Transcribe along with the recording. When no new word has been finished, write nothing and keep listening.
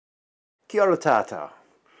Kia ora tātou.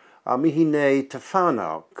 Mihi nei te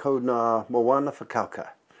whānau ko ngā moana whakauka.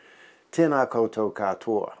 Tēnā koutou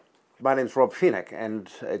katoa. My name's Rob Fenwick, and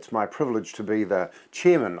it's my privilege to be the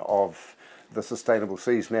chairman of the Sustainable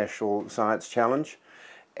Seas National Science Challenge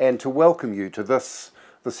and to welcome you to this,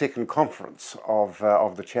 the second conference of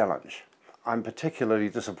the challenge. I'm particularly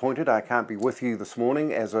disappointed I can't be with you this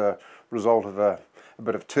morning as a result of a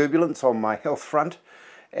bit of turbulence on my health front,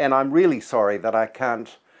 and I'm really sorry that I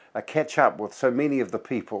can't catch up with so many of the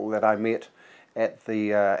people that I met at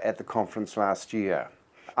the conference last year.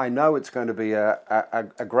 I know it's going to be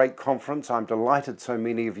a great conference. I'm delighted so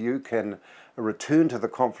many of you can return to the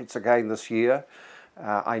conference again this year.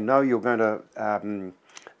 I know you're going to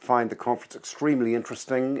find the conference extremely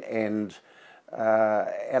interesting and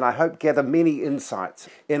I hope gather many insights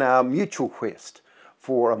in our mutual quest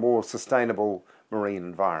for a more sustainable marine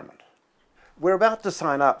environment. We're about to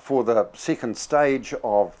sign up for the second stage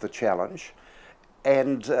of the challenge,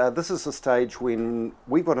 and this is the stage when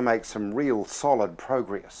we've got to make some real solid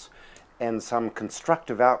progress and some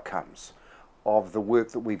constructive outcomes of the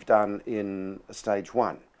work that we've done in stage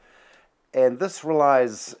one. And this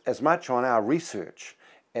relies as much on our research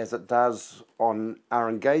as it does on our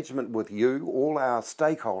engagement with you, all our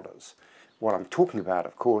stakeholders. What I'm talking about,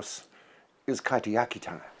 of course, is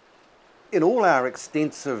kaitiakitanga. In all our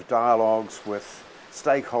extensive dialogues with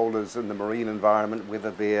stakeholders in the marine environment, whether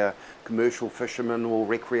they're commercial fishermen or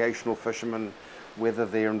recreational fishermen, whether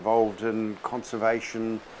they're involved in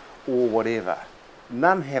conservation or whatever,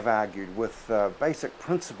 none have argued with the basic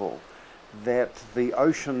principle that the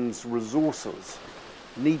ocean's resources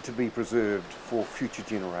need to be preserved for future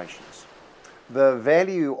generations. The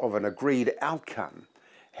value of an agreed outcome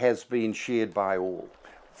has been shared by all.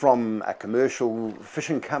 From a commercial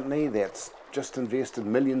fishing company that's just invested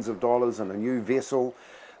millions of dollars in a new vessel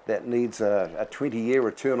that needs a 20-year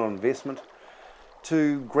return on investment,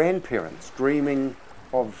 to grandparents dreaming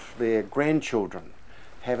of their grandchildren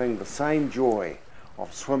having the same joy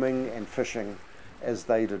of swimming and fishing as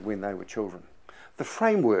they did when they were children. The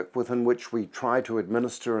framework within which we try to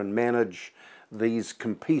administer and manage these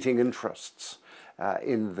competing interests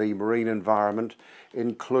in the marine environment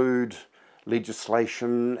include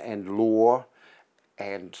legislation and law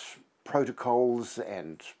and protocols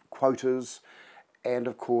and quotas and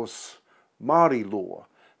of course Māori law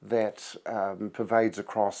that pervades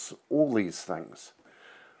across all these things.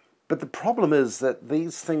 But the problem is that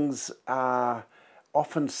these things are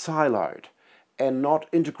often siloed and not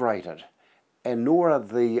integrated, and nor are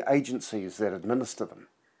the agencies that administer them.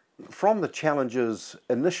 From the Challenge's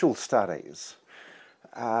initial studies,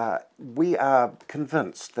 we are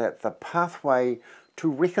convinced that the pathway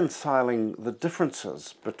to reconciling the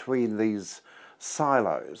differences between these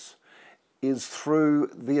silos is through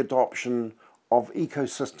the adoption of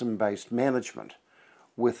ecosystem-based management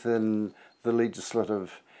within the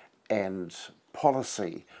legislative and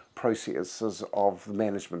policy processes of the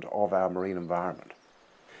management of our marine environment.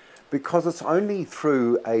 Because it's only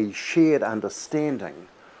through a shared understanding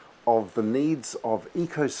of the needs of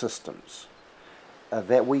ecosystems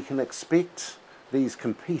that we can expect these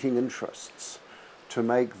competing interests to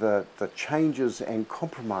make the changes and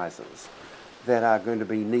compromises that are going to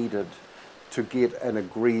be needed to get an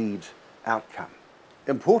agreed outcome.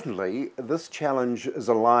 Importantly, this challenge is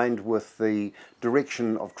aligned with the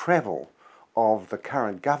direction of travel of the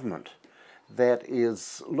current government that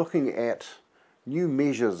is looking at new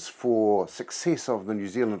measures for success of the New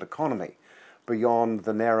Zealand economy beyond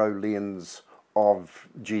the narrow lens of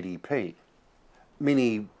GDP.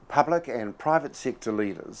 Many public and private sector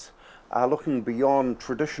leaders are looking beyond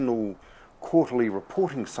traditional quarterly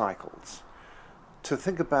reporting cycles to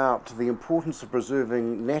think about the importance of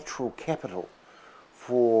preserving natural capital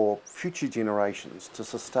for future generations to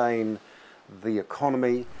sustain the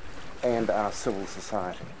economy and our civil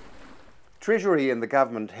society. Treasury and the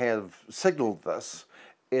government have signalled this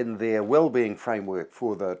in their wellbeing framework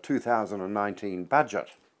for the 2019 budget.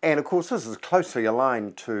 And of course this is closely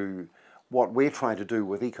aligned to what we're trying to do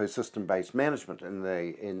with ecosystem-based management in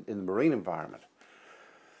the marine environment.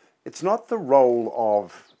 It's not the role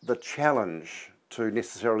of the challenge to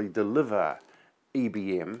necessarily deliver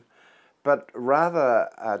EBM, but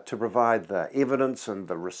rather to provide the evidence and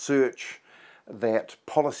the research that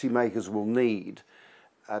policymakers will need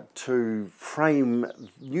to frame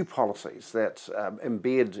new policies that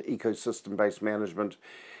embed ecosystem-based management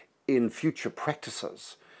in future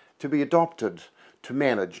practices to be adopted to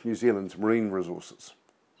manage New Zealand's marine resources.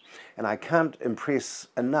 And I can't impress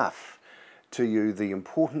enough to you the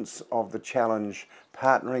importance of the challenge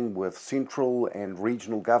partnering with central and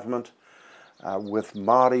regional government, with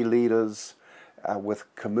Māori leaders, with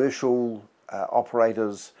commercial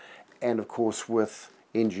operators, and of course with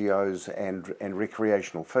NGOs and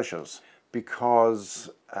recreational fishers, because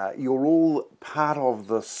you're all part of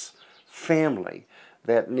this family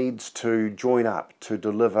that needs to join up to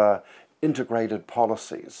deliver integrated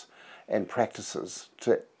policies and practices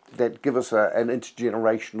that give us an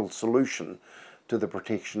intergenerational solution to the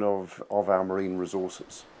protection of our marine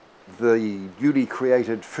resources. The newly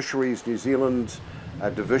created Fisheries New Zealand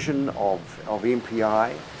division of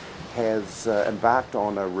MPI has embarked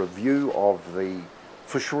on a review of the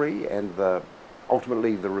fishery and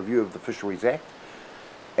ultimately the review of the Fisheries Act,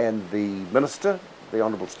 and the Minister, the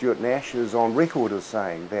Honourable Stuart Nash, is on record as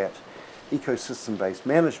saying that ecosystem-based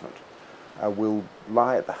management will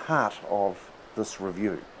lie at the heart of this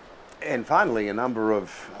review. And finally, a number of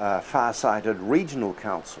far-sighted regional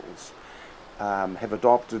councils have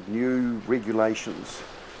adopted new regulations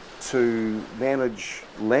to manage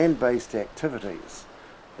land-based activities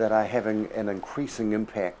that are having an increasing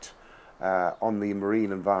impact on the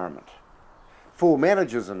marine environment. For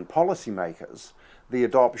managers and policymakers, the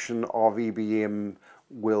adoption of EBM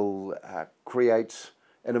will create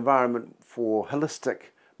an environment for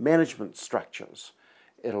holistic management structures.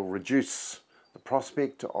 It'll reduce the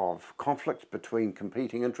prospect of conflict between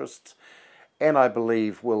competing interests, and I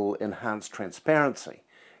believe will enhance transparency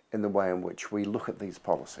in the way in which we look at these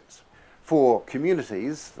policies. For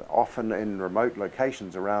communities, often in remote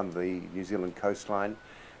locations around the New Zealand coastline,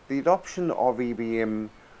 the adoption of EBM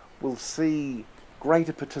will see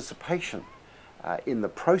greater participation in the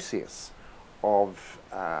process of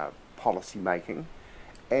policy making,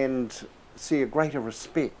 and see a greater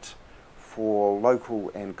respect for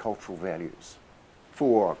local and cultural values.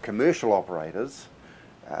 For commercial operators,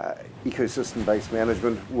 ecosystem-based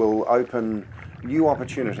management will open new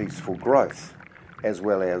opportunities for growth as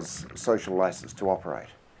well as social license to operate.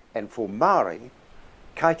 And for Māori,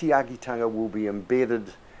 kaitiakitanga will be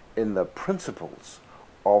embedded in the principles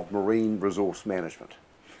of marine resource management.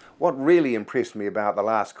 What really impressed me about the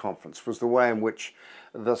last conference was the way in which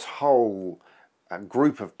this whole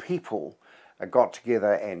group of people got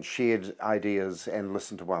together and shared ideas and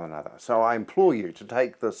listened to one another. So I implore you to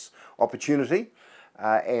take this opportunity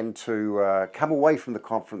and to come away from the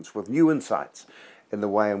conference with new insights in the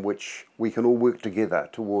way in which we can all work together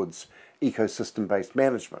towards ecosystem-based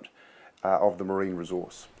management of the marine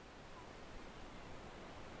resource.